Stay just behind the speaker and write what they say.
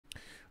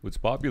What's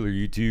popular,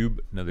 YouTube?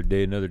 Another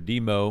day, another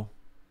demo.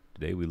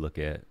 Today we look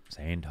at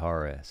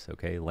XANTARES,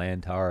 okay?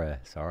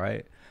 LANTARES, all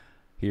right?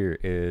 Here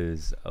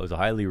is, was a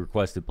highly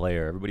requested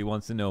player. Everybody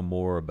wants to know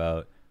more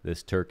about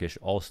this Turkish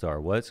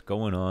all-star. What's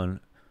going on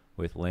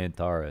with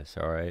LANTARES,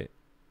 all right?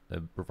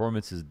 The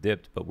performance has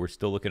dipped, but we're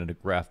still looking at a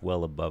graph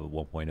well above a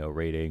 1.0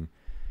 rating.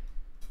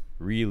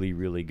 Really,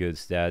 really good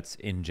stats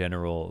in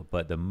general,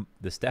 but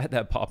the stat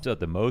that pops out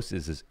the most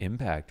is his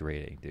impact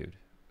rating, dude.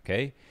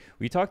 Okay,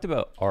 we talked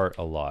about art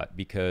a lot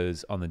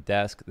because on the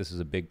desk, this is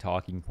a big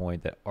talking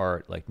point that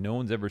art, like no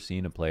one's ever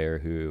seen a player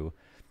who,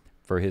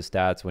 for his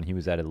stats when he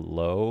was at a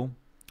low,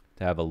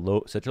 to have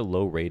such a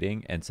low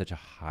rating and such a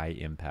high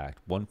impact,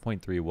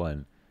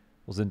 1.31.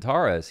 Well,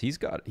 XANTARES, he's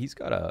got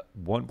a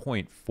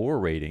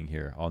 1.4 rating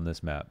here on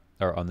this map,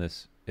 or on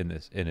this in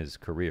his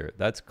career.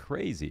 That's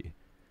crazy.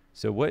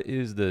 So what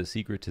is the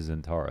secret to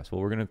XANTARES?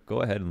 Well, we're gonna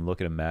go ahead and look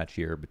at a match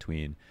here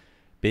between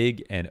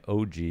Big and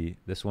OG.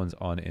 This one's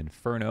on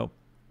Inferno,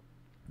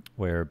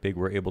 where Big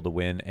were able to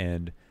win.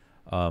 And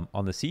on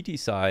the CT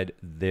side,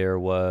 there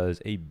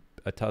was a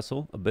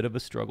tussle, a bit of a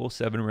struggle.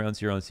 7 rounds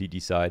here on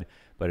CT side,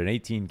 but an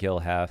 18 kill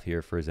half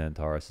here for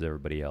XANTARES, as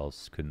everybody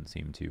else couldn't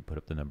seem to put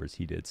up the numbers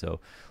he did. So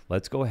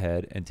let's go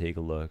ahead and take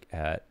a look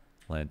at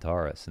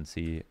LANTARES and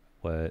see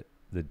what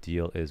the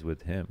deal is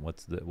with him.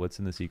 What's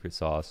in the secret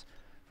sauce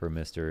for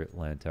Mr.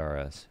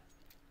 LANTARES?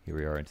 Here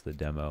we are into the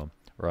demo.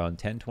 We're on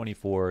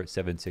 1024,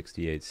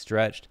 768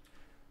 stretched.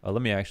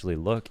 Let me actually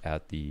look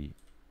at the,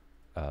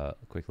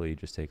 quickly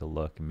just take a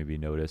look and maybe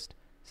noticed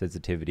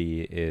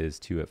sensitivity is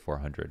 2 at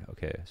 400.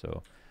 Okay,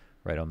 so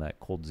right on that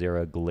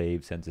Coldzera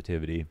glaive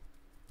sensitivity.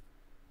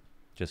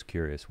 Just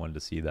curious, wanted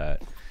to see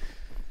that.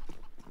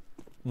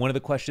 One of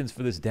the questions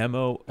for this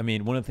demo, I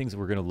mean, one of the things that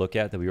we're going to look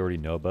at that we already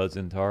know about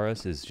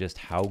XANTARES is just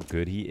how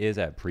good he is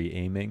at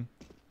pre-aiming.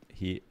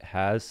 He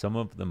has some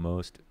of the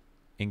most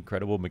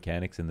incredible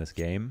mechanics in this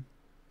game.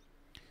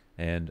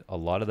 And a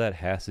lot of that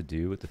has to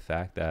do with the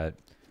fact that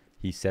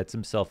he sets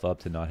himself up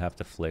to not have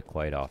to flick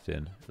quite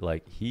often.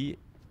 Like, he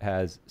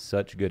has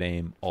such good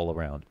aim all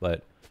around,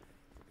 but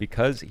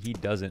because he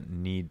doesn't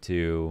need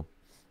to,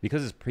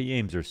 because his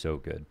pre-aims are so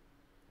good,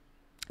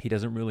 he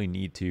doesn't really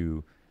need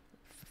to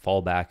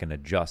fall back and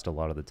adjust a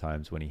lot of the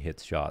times when he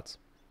hits shots.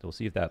 So we'll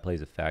see if that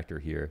plays a factor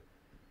here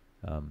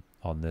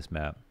on this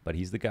map. But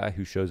he's the guy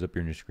who shows up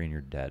on your screen,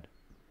 you're dead.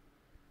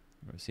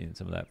 We're seeing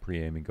some of that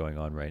pre-aiming going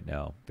on right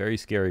now. Very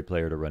scary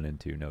player to run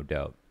into, no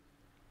doubt.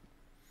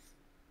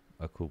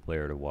 A cool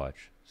player to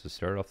watch. So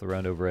start off the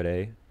round over at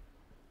A.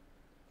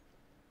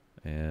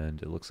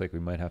 And it looks like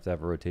we might have to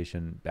have a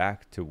rotation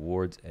back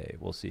towards A.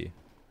 We'll see.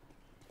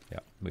 Yeah,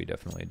 we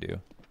definitely do.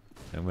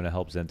 And I'm going to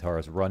help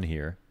XANTARES run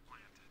here.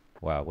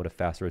 Wow, what a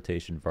fast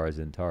rotation for our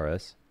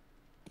XANTARES.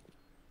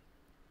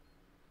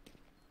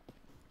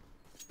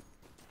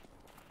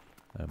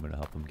 I'm going to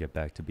help them get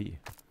back to B.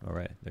 All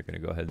right, they're going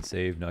to go ahead and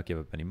save, not give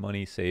up any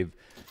money, save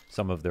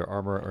some of their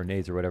armor or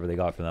nades or whatever they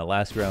got from that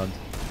last round.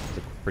 It was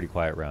a pretty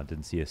quiet round,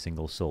 didn't see a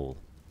single soul.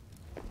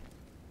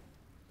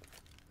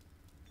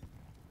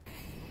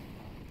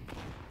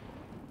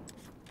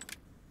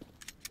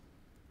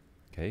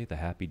 Okay, the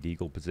happy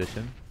deagle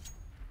position.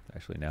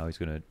 Actually, now he's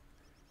going to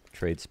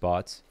trade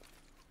spots.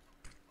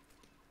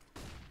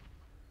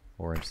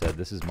 Orange said,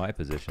 this is my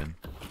position.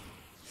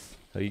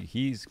 So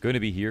he's going to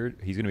be here.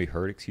 He's going to be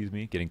hurt, excuse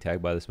me, getting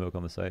tagged by the smoke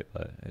on the site,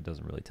 but it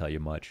doesn't really tell you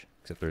much,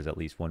 except there's at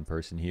least one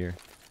person here.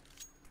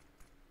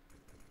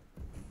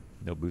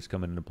 No boost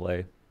coming into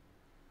play.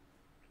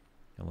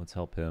 And let's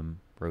help him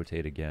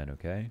rotate again,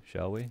 okay?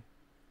 Shall we? A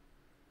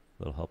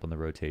little help on the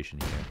rotation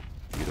here.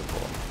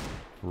 Beautiful.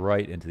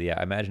 Right into the...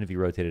 Imagine if he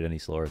rotated any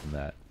slower than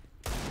that.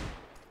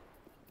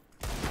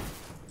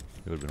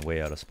 It would have been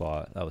way out of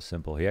spot. That was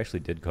simple. He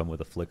actually did come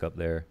with a flick up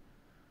there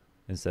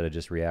instead of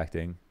just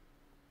reacting.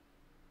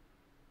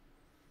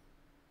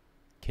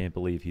 Can't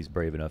believe he's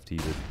brave enough to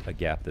use a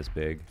gap this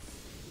big.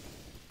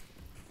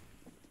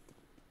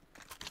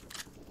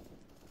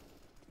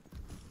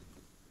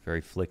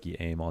 Very flicky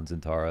aim on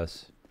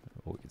XANTARES.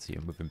 Oh, we can see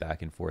him moving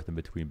back and forth in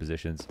between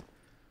positions.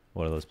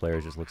 One of those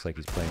players just looks like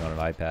he's playing on an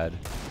iPad.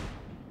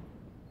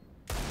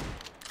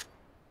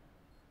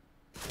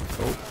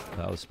 Oh,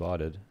 that was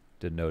spotted.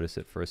 Didn't notice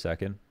it for a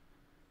second.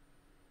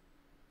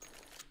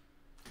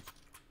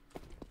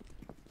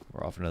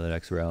 We're off into the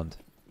next round.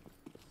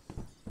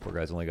 Poor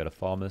guy's only got a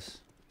FAMAS.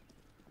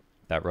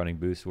 That running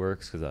boost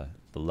works because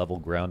the level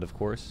ground, of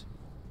course.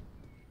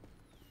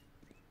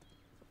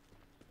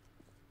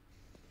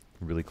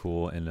 Really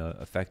cool and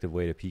effective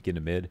way to peek into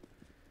mid.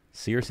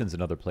 Searson's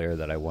another player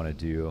that I want to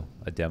do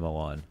a demo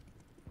on.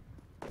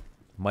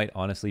 Might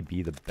honestly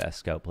be the best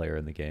scout player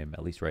in the game,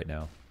 at least right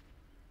now.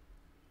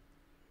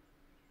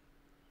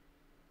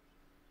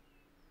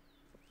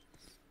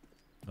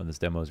 And this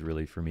demo is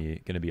really, for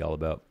me, going to be all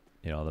about,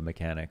 you know, the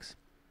mechanics.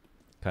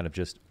 Kind of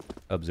just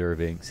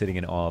observing, sitting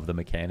in awe of the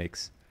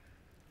mechanics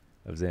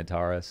of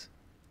XANTARES.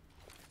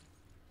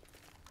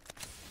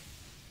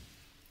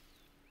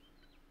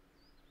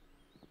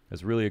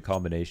 It's really a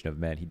combination of,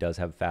 man, he does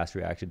have fast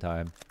reaction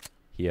time.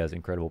 He has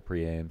incredible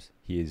pre-aims.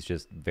 He is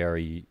just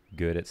very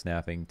good at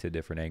snapping to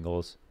different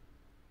angles.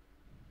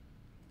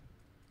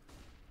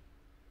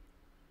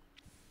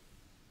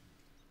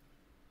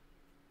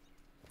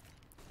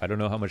 I don't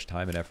know how much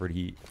time and effort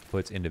he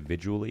puts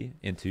individually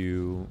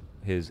into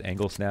his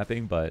angle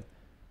snapping, but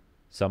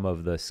some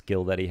of the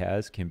skill that he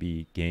has can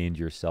be gained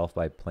yourself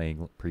by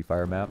playing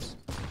pre-fire maps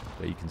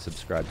that you can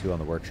subscribe to on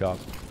the workshop.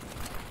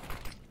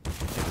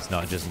 If it's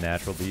not just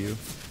natural to you.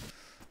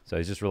 So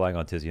he's just relying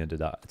on Tizian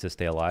to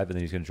stay alive, and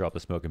then he's going to drop the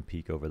smoke and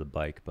peek over the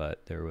bike,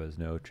 but there was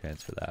no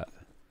chance for that.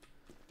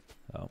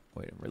 Oh,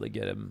 we didn't really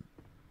get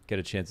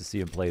a chance to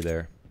see him play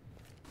there.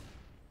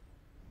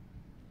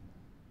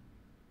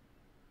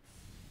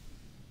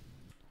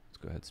 Let's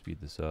go ahead and speed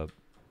this up.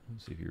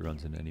 Let's see if he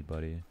runs into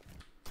anybody.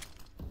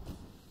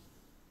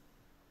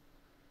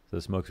 So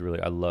the smoke's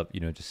really, I love, you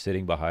know, just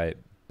sitting behind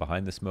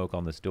the smoke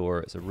on this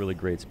door. It's a really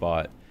great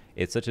spot.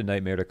 It's such a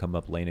nightmare to come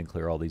up lane and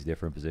clear all these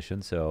different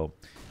positions. So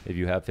if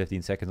you have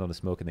 15 seconds on the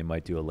smoke and they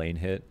might do a lane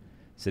hit,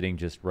 sitting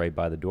just right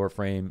by the door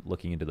frame,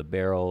 looking into the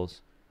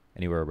barrels,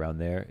 anywhere around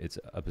there, it's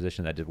a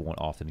position that won't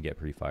often get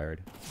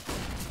pre-fired.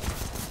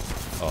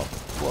 Oh,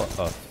 what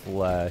a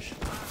flash.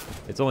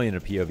 It's only in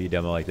a POV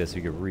demo like this, so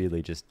you could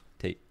really just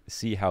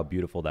see how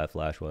beautiful that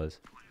flash was.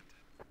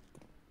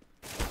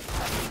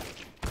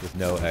 With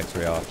no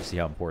X-ray off to see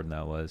how important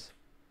that was.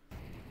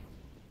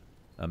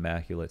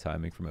 Immaculate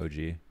timing from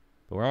OG.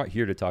 But we're not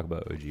here to talk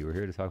about OG. We're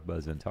here to talk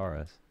about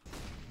XANTARES.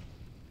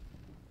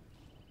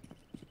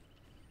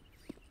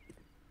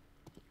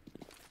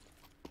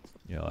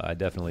 You know, I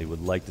definitely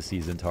would like to see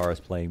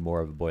XANTARES playing more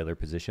of a boiler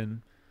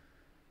position,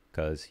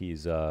 because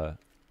he's the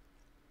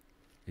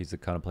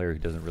kind of player who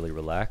doesn't really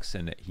relax,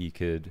 and he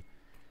could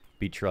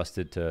be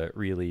trusted to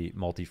really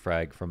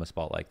multi-frag from a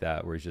spot like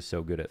that, where he's just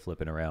so good at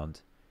flipping around.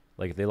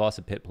 Like if they lost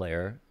a pit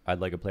player, I'd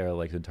like a player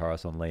like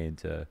XANTARES on lane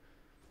to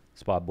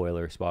spot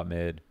boiler, spot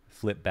mid,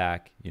 flip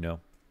back, you know.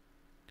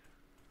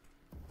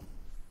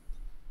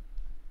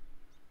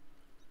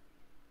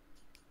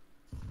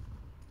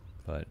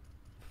 But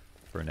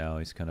for now,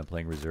 he's kind of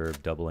playing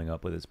reserve, doubling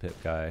up with his pit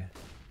guy,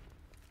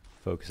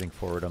 focusing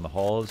forward on the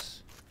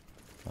halls.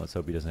 Let's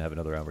hope he doesn't have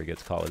another round where he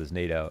gets caught with his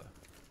nade out.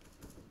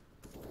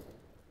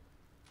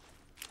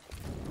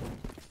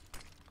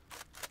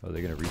 Oh,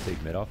 they're going to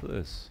retake mid off of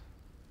this?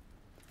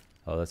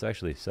 Oh, that's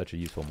actually such a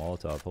useful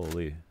Molotov.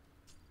 Holy.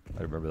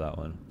 I remember that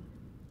one.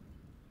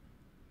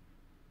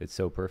 It's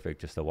so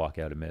perfect just to walk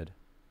out of mid.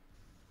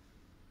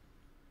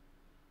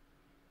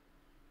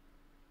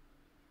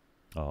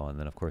 Oh, and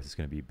then of course it's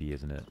going to be B,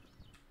 isn't it?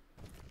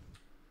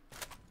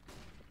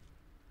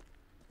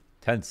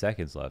 10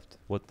 seconds left.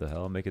 What the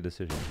hell? Make a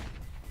decision.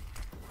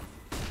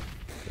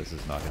 This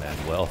is not going to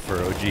end well for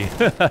OG.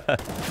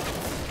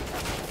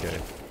 Okay.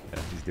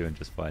 Yeah, he's doing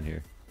just fine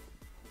here.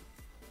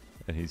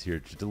 And he's here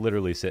just to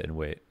literally sit and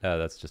wait.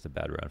 That's just a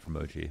bad round from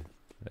OG.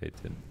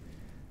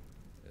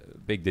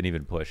 Big didn't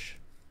even push.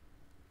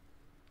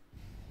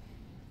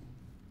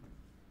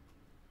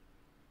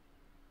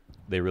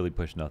 They really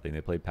pushed nothing.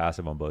 They played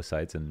passive on both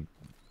sides, and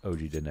OG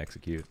didn't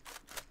execute.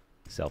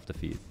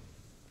 Self-defeat.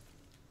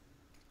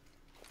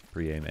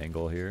 Pre-aim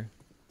angle here.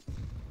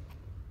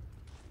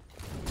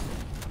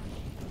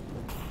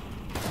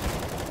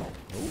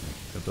 Oh,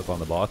 jumped up on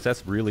the box.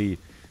 That's really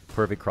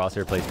perfect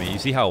crosshair placement. You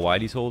see how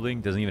wide he's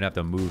holding? Doesn't even have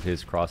to move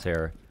his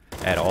crosshair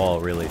at all,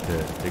 really,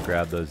 to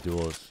grab those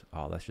duels.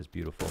 Oh, that's just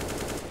beautiful.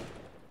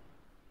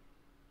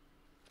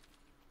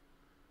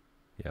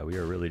 Yeah, we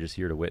are really just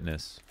here to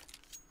witness.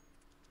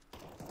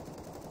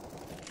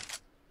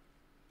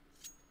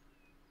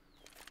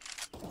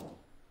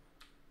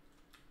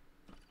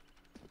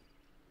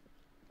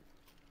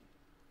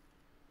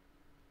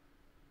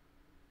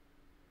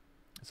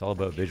 It's all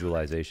about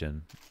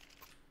visualization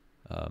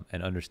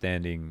and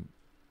understanding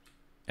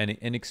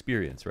and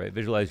experience, right?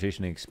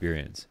 Visualization and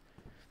experience.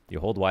 You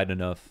hold wide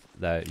enough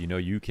that you know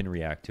you can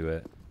react to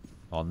it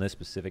on this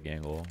specific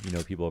angle. You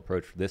know people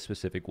approach this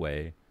specific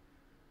way.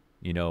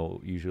 You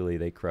know usually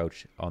they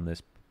crouch on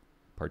this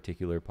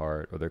particular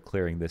part, or they're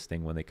clearing this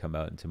thing when they come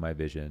out into my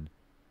vision.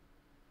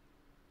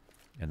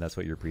 And that's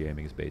what your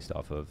pre-aiming is based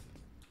off of.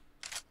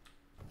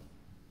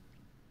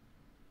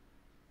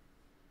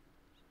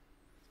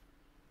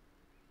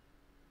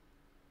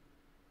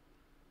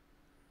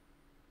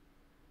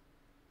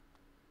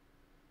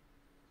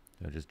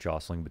 Just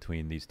jostling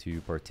between these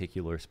two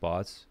particular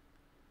spots.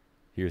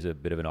 Here's a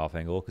bit of an off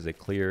angle because they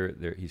clear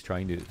there. He's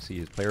trying to see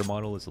his player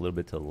model is a little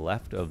bit to the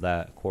left of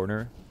that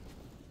corner,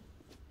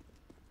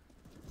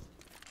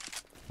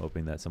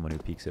 hoping that someone who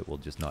peeks it will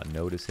just not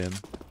notice him.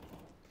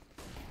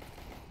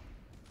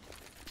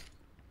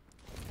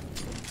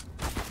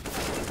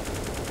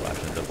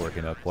 Flash ends up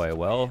working out quite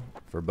well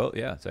for both.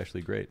 Yeah, it's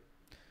actually great.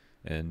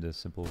 And a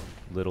simple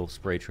little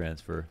spray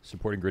transfer.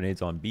 Supporting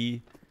grenades on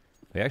B.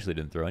 They actually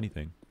didn't throw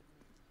anything.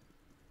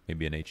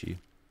 Maybe an HE.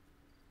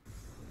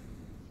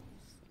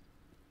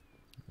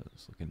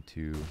 Just looking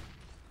to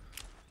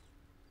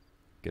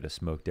get a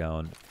smoke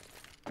down.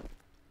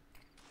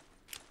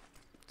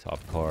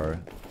 Top car.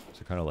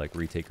 So kind of like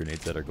retake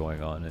grenades that are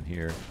going on in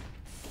here.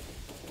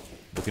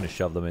 looking to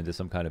shove them into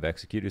some kind of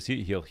execute.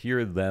 He'll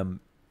hear them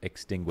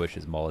extinguish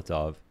his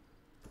Molotov.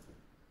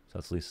 So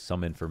that's at least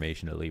some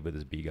information to leave with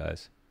his B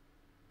guys.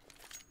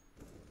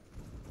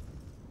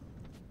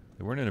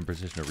 They weren't in a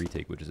position to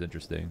retake, which is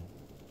interesting.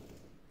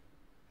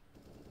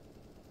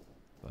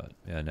 But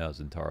yeah, now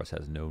XANTARES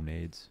has no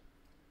nades.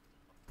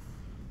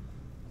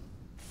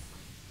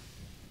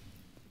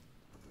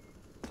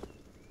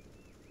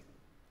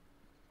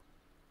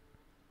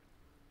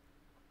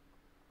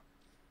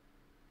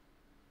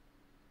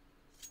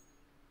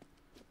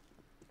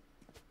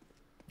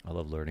 I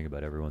love learning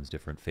about everyone's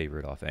different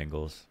favorite off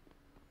angles.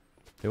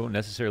 They won't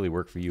necessarily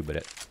work for you,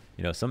 but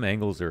you know, some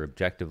angles are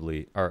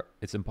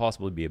it's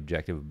impossible to be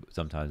objective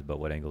sometimes about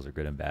what angles are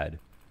good and bad.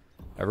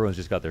 Everyone's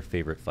just got their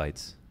favorite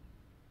fights.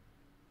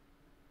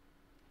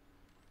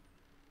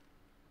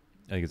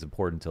 I think it's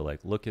important to like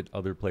look at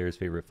other players'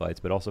 favorite fights,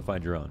 but also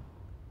find your own.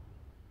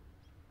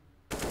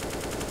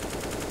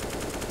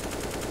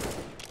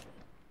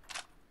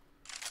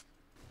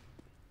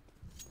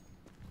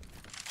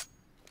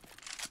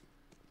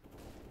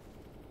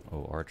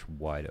 Oh, arch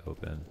wide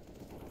open.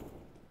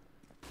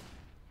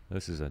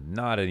 This is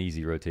not an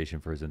easy rotation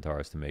for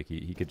XANTARES to make.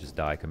 He could just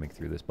die coming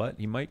through this, but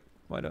he might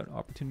have an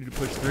opportunity to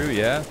push through.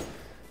 Yeah,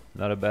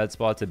 not a bad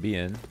spot to be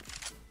in.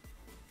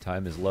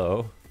 Time is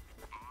low.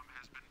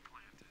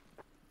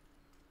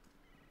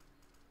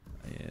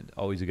 And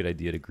always a good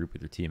idea to group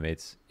with your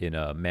teammates in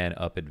a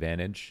man-up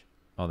advantage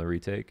on the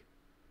retake.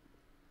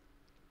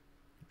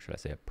 Should I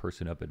say a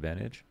person-up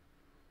advantage?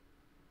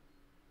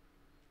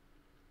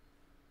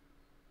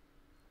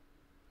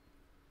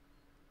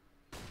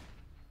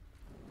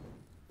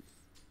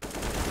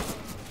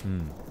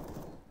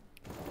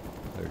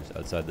 They're just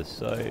outside the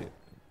site.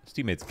 His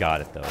teammates got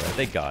it, though. Right?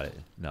 They got it.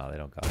 No, they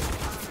don't got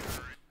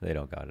it. They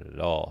don't got it at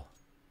all.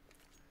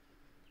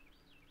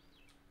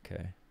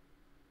 Okay.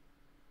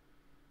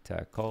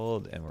 Attack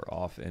called, and we're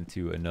off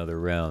into another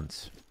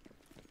round.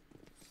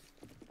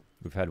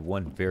 We've had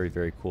one very,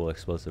 very cool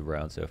explosive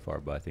round so far,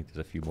 but I think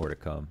there's a few more to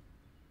come.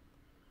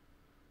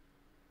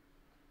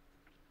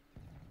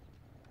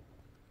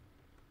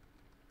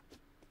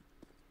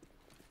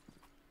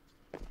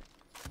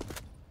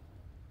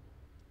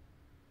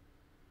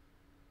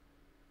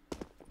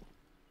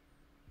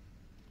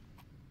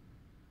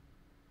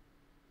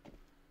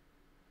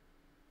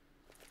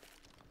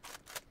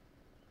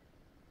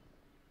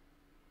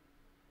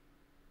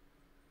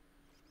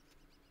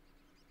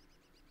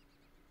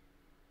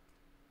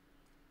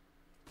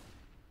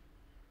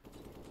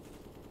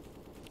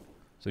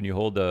 So when you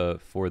hold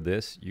for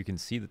this, you can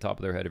see the top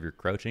of their head if you're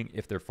crouching.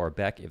 If they're far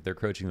back, if they're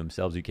crouching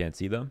themselves, you can't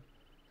see them.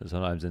 So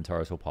sometimes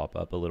XANTARES will pop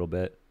up a little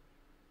bit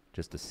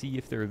just to see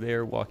if they're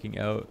there walking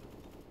out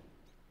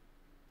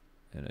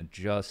and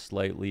adjust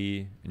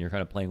slightly. And you're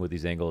kind of playing with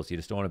these angles. You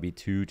just don't want to be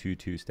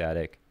too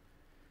static.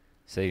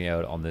 Sitting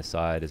out on this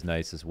side is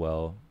nice as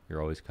well.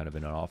 You're always kind of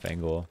in an off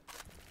angle.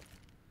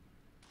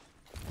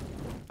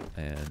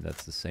 And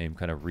that's the same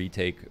kind of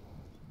retake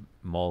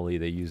molly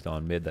they used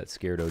on mid that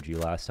scared OG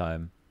last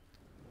time.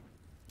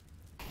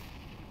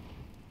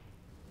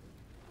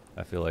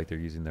 I feel like they're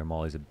using their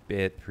mollies a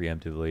bit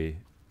preemptively,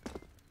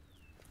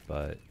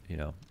 but you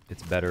know,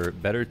 it's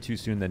better too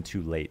soon than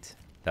too late.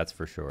 That's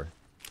for sure.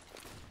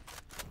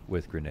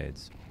 With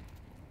grenades.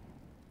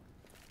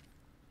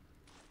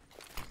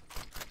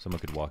 Someone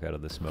could walk out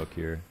of the smoke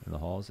here in the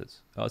halls.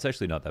 It's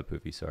actually not that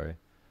poofy, sorry.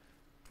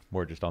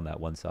 More just on that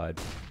one side.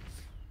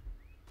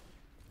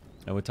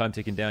 And with time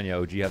ticking down, yeah,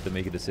 OG have to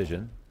make a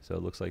decision. So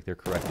it looks like they're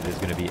correct. It is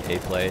going to be a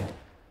play.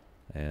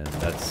 And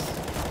that's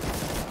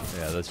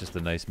just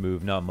a nice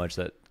move. Not much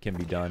that can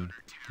be done.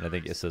 And I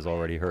think Issa's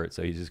already hurt,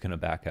 so he's just going to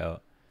back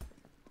out.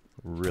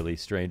 Really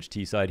strange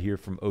T-side here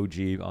from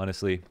OG,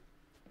 honestly.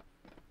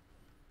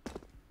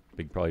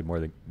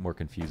 Probably more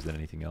confused than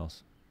anything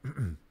else.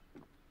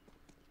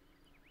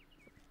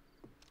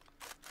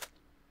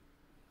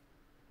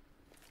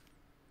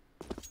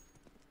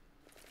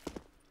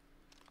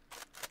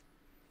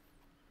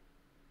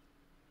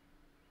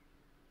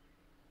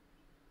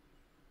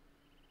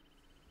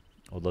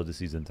 I'd love to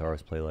see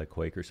XANTARES play like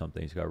Quake or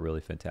something. He's got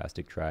really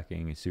fantastic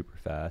tracking. He's super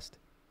fast.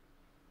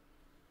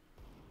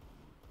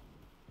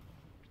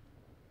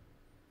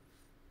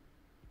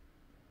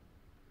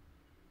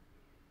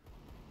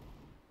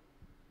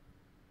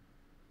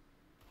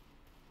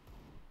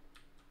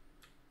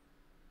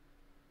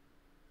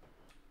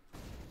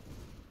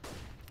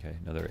 Okay,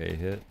 another A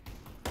hit.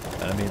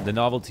 And I mean, the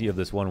novelty of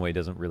this one-way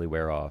doesn't really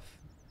wear off.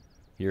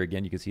 Here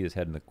again, you can see his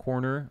head in the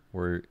corner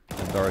where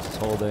XANTARES is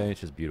holding.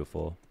 It's just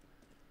beautiful.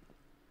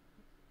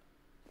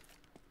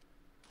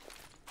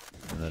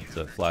 And that's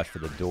a flash for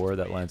the door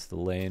that lands the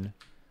lane.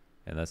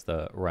 And that's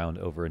the round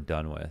over and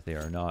done with. They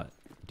are not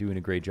doing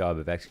a great job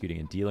of executing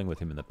and dealing with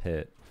him in the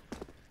pit.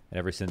 And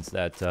ever since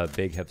that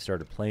Big have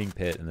started playing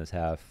pit in this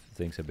half,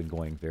 things have been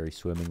going very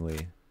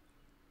swimmingly.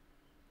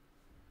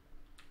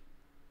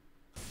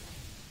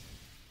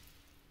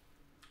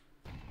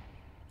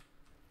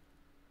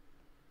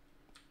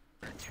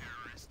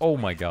 Oh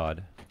my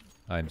god.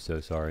 I'm so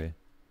sorry.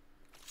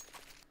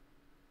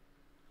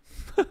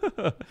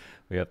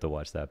 We have to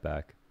watch that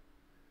back.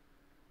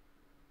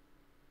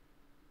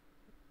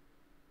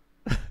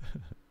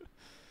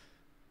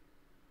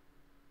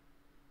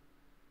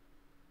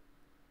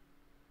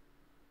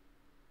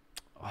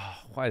 Oh,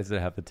 why does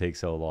it have to take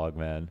so long,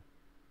 man?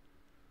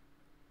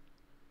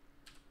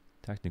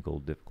 Technical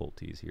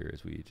difficulties here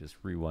as we just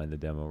rewind the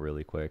demo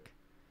really quick.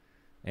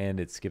 And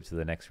it skips to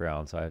the next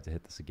round, so I have to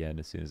hit this again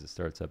as soon as it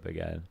starts up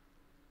again.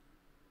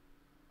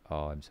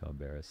 Oh, I'm so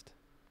embarrassed.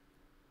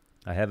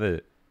 I have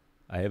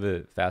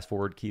a fast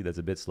forward key that's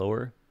a bit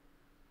slower,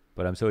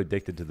 but I'm so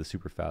addicted to the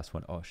super fast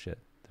one. Oh shit,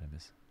 did I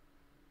miss?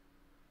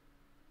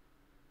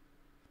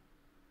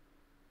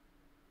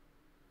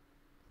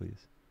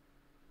 Please.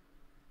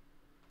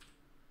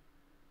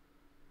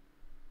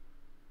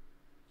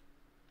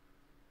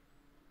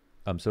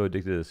 I'm so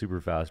addicted to the super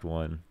fast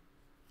one.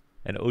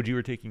 And OG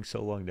were taking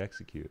so long to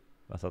execute.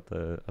 I thought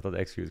the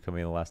execute was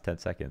coming in the last 10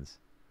 seconds.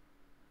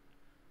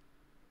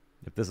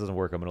 If this doesn't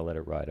work, I'm gonna let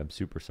it ride. I'm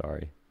super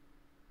sorry.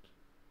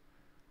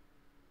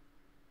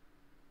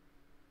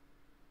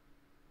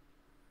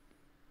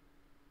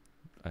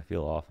 I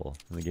feel awful.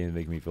 And the game's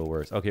making me feel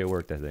worse. Okay, it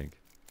worked, I think.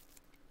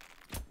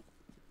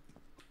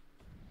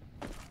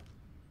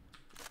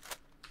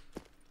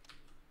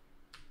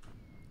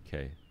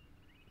 Okay.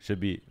 Should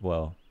be,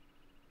 well,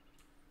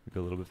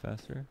 go a little bit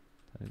faster.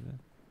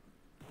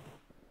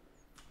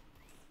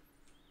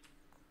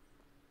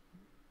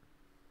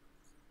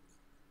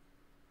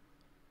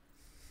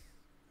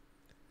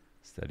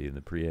 Studying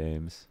the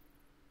pre-aims.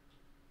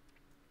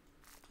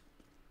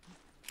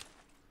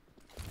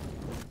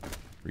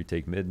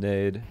 Retake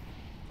mid-nade.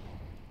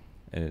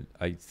 And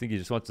I think he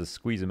just wants to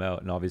squeeze them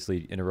out and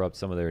obviously interrupt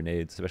some of their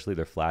nades, especially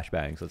their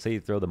flashbangs. Let's say you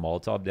throw the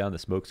Molotov down, the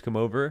smokes come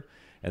over,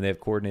 and they have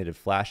coordinated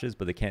flashes,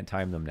 but they can't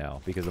time them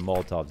now because the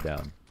Molotov's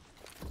down.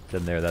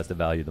 Then that's the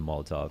value of the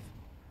Molotov.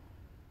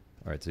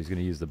 Alright, so he's going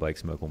to use the bike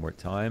smoke one more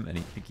time, and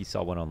I think he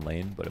saw one on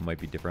lane, but it might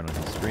be different on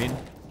his screen.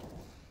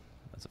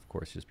 That's, of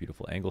course, just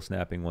beautiful angle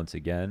snapping once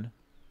again.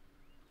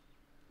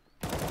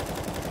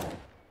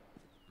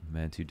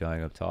 Man2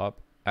 dying up top.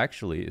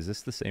 Actually, is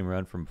this the same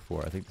round from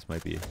before? I think this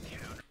might be...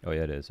 Oh,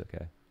 yeah, it is.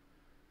 Okay.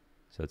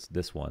 So it's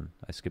this one.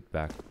 I skipped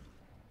back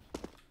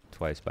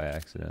twice by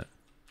accident.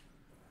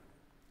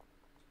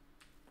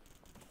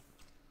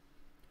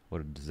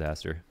 What a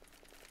disaster.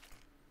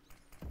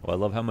 Well, I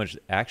love how much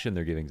action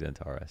they're giving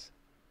XANTARES.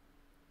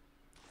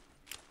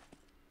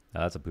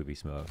 Now, that's a poopy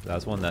smoke.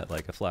 That's one that,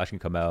 like, a flash can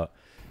come out.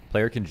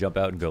 Player can jump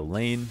out and go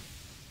lane.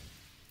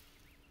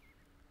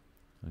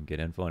 And get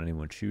info on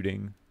anyone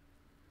shooting.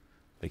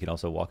 They can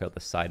also walk out the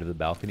side of the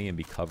balcony and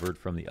be covered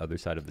from the other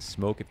side of the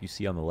smoke if you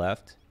see on the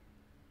left.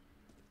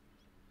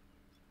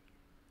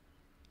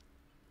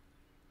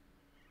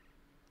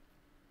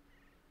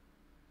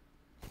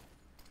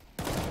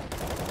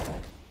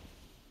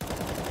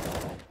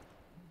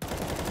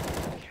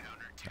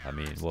 I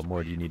mean, what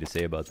more do you need to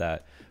say about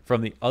that? From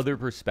the other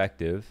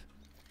perspective,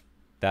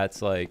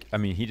 that's like, I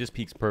mean, he just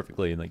peeks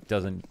perfectly and like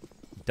doesn't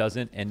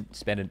and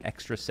spend an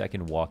extra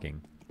second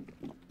walking.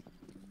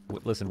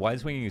 Listen, wide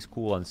swinging is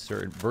cool on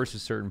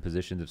certain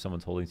positions if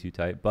someone's holding too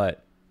tight,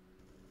 but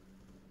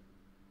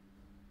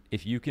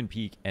if you can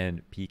peek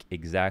and peek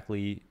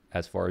exactly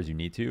as far as you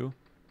need to,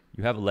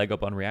 you have a leg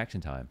up on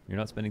reaction time. You're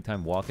not spending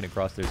time walking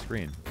across their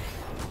screen.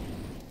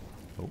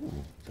 Oh,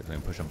 so going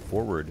to push them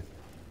forward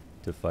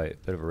to fight.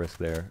 Bit of a risk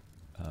there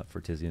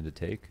for Tizian to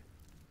take,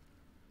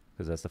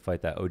 because that's the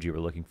fight that OG were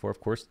looking for.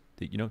 Of course,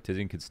 you know,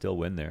 Tizian could still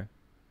win there.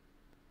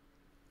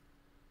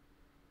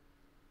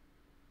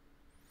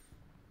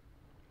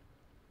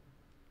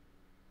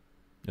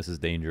 This is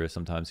dangerous.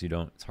 Sometimes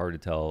it's hard to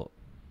tell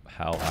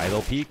how high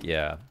they'll peak.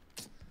 Yeah.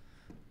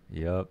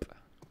 Yup.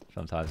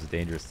 Sometimes it's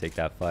dangerous to take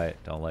that fight.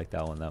 Don't like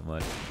that one that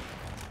much.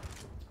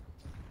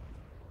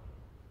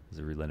 This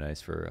is really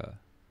nice for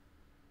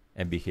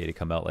MBK to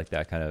come out like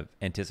that, kind of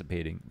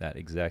anticipating that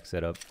exact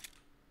setup.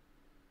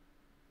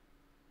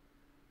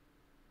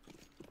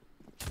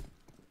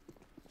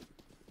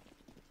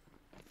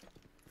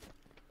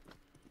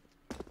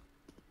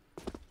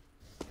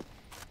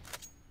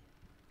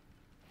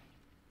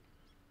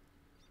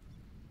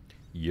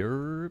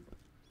 Yerp.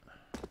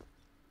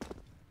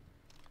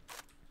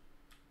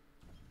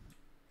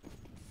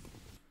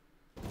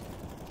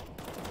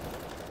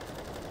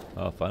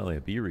 Oh, finally a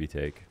B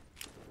retake.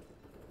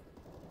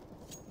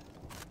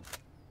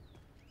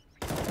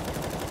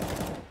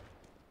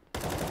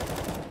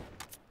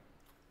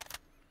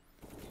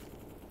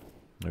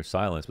 There's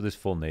silence, but there's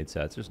full nade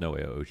sets. There's no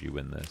way OG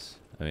win this.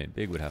 I mean,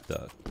 Big would have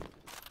to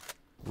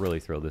really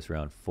throw this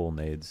round full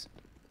nades.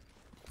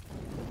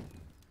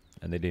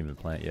 And they didn't even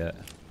plant yet.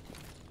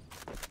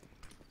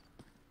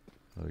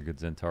 Another good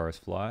XANTARES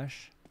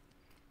flash.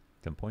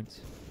 10 points.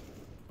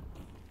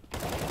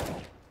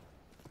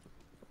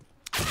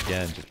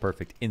 Again, just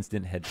perfect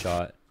instant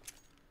headshot.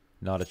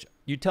 Not a...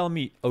 You telling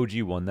me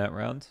OG won that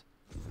round?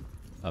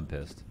 I'm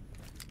pissed.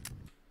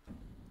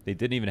 They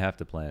didn't even have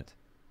to plant.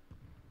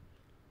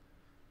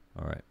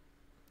 Alright.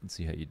 Let's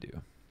see how you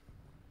do.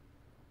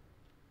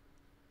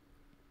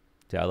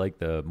 Yeah, I like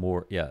the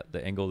more, yeah,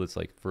 the angle that's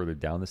like further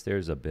down the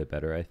stairs is a bit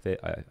better,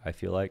 I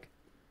feel like,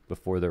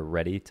 before they're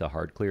ready to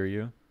hard clear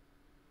you.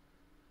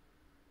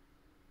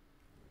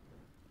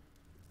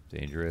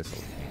 Dangerous. I'll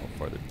go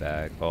farther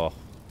back. Oh,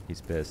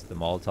 he's pissed. The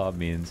Molotov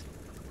means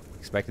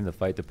expecting the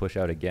fight to push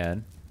out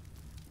again.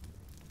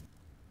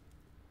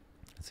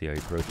 Let's see how he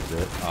approaches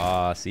it.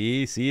 Ah,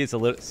 see, it's a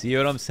little. See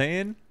what I'm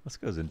saying? Let's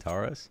go,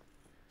 XANTARES.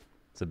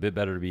 It's a bit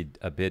better to be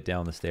a bit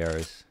down the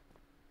stairs,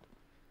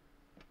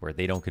 where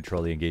they don't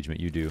control the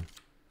engagement, you do.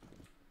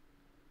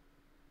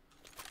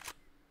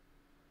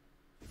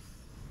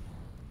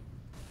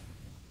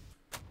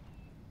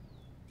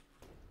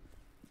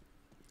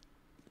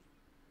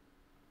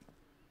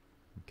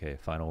 Okay,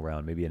 final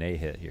round. Maybe an A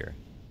hit here.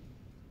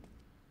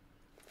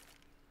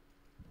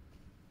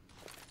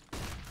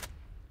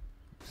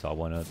 Saw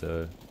one at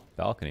the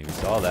balcony. We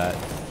saw that.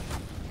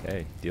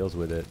 Okay, deals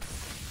with it.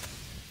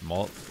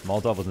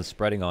 Molotov wasn't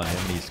spreading on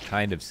him. He's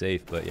kind of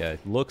safe, but yeah,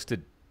 looks to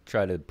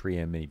try to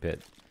pre-aim mini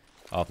pit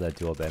off that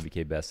duel by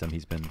MBK Bestem.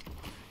 He's been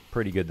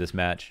pretty good this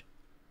match,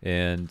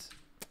 and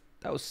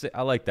that was,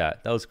 I like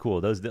that. That was cool.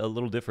 That was a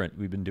little different.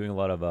 We've been doing a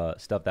lot of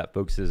stuff that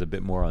focuses a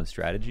bit more on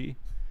strategy,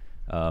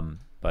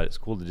 but it's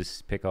cool to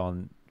just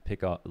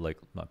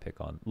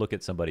look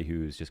at somebody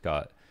who's just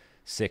got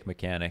sick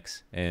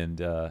mechanics and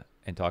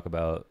talk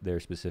about their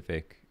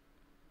specific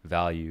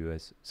value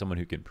as someone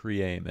who can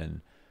pre-aim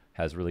and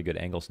has really good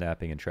angle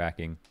snapping and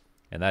tracking.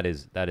 And that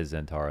is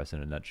XANTARES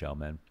in a nutshell,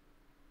 man.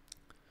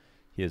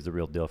 He is the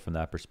real deal from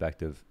that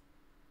perspective.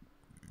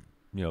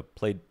 You know,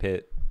 played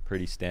pit,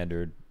 pretty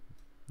standard,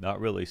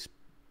 not really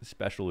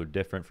special or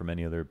different from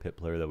any other pit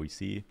player that we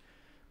see,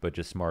 but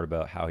just smart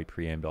about how he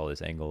pre-aimed all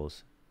his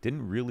angles.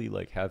 Didn't really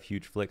like have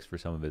huge flicks for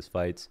some of his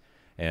fights,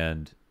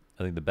 and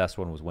I think the best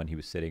one was when he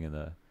was sitting in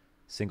the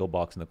single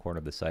box in the corner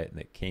of the site and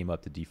it came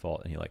up to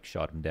default and he like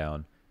shot him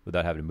down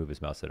without having to move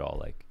his mouse at all.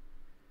 Like,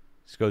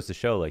 just goes to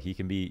show, like, he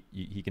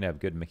can have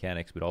good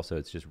mechanics, but also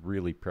it's just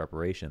really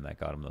preparation that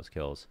got him those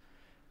kills,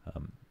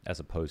 as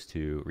opposed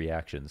to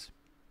reactions.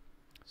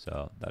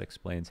 So that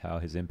explains how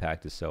his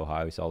impact is so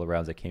high. We saw the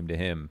rounds that came to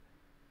him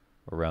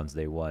were rounds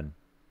they won.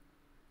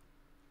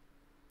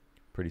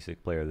 Pretty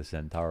sick player, this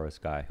XANTARES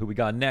guy. Who we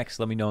got next?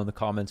 Let me know in the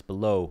comments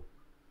below.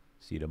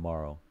 See you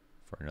tomorrow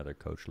for another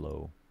Coach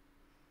Low.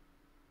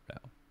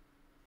 Now.